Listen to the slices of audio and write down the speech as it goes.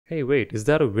Hey wait, is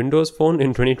that a Windows phone in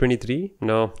 2023?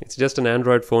 No, it's just an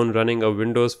Android phone running a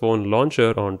Windows Phone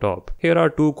launcher on top. Here are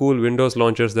two cool Windows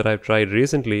launchers that I've tried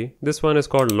recently. This one is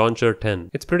called Launcher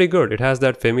 10. It's pretty good. It has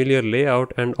that familiar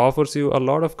layout and offers you a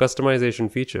lot of customization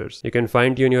features. You can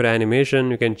fine tune your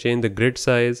animation, you can change the grid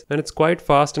size, and it's quite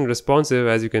fast and responsive.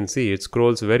 As you can see, it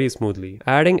scrolls very smoothly.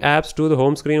 Adding apps to the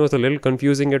home screen was a little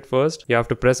confusing at first. You have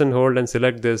to press and hold and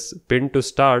select this pin to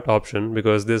start option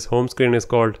because this home screen is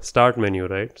called start menu,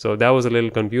 right? So that was a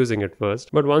little confusing at first,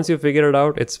 but once you figure it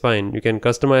out, it's fine. You can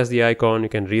customize the icon, you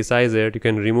can resize it, you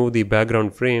can remove the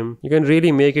background frame, you can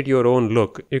really make it your own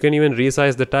look. You can even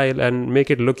resize the tile and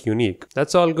make it look unique.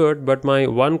 That's all good, but my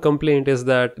one complaint is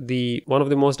that one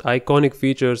of the most iconic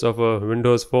features of a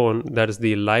Windows phone, that is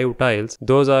the live tiles,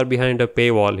 those are behind a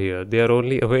paywall here. They are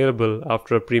only available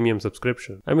after a premium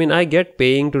subscription. I mean, I get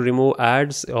paying to remove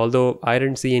ads, although I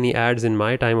didn't see any ads in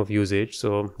my time of usage,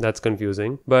 so that's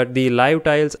confusing. But the live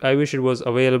tiles, I wish it was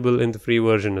available in the free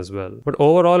version as well. But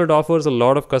overall, it offers a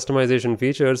lot of customization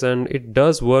features and it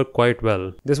does work quite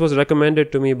well. This was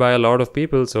recommended to me by a lot of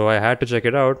people, so I had to check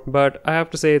it out, but I have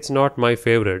to say it's not my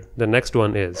favorite. The next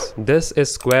one is. This is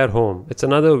Square Home. It's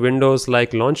another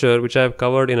Windows-like launcher which I have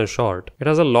covered in a short. It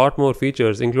has a lot more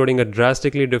features, including a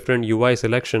drastically different UI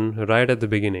selection right at the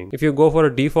beginning. If you go for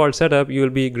a default setup, you will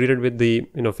be greeted with the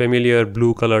familiar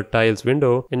blue colored tiles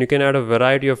window, and you can add a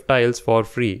variety of tiles for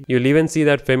free. You'll even see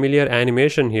that familiar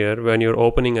animation here when you're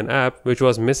opening an app, which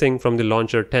was missing from the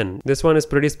Launcher 10. This one is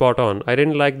pretty spot on. I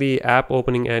didn't like the app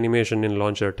opening animation in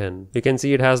Launcher 10. You can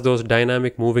see it has those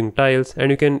dynamic moving tiles and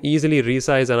you can easily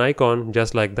resize an icon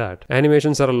just like that.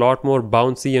 Animations are a lot more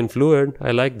bouncy and fluid.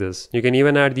 I like this. You can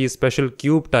even add these special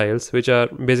cube tiles, which are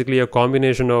basically a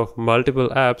combination of multiple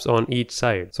apps on each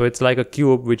side. So it's like a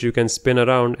cube which you can spin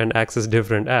around and access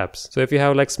different apps. So if you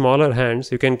have like smaller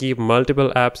hands, you can keep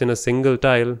multiple apps in a single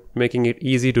tile, making it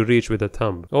easy to reach with a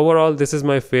thumb. Overall, this is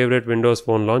my favorite Windows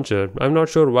Phone launcher. I'm not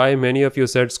sure why many of you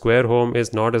said Square Home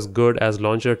is not as good as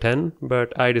Launcher 10,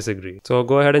 but I disagree. So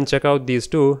go ahead and check out these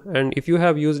two, and if you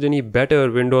have used any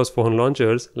better Windows Phone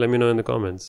launchers, let me know in the comments.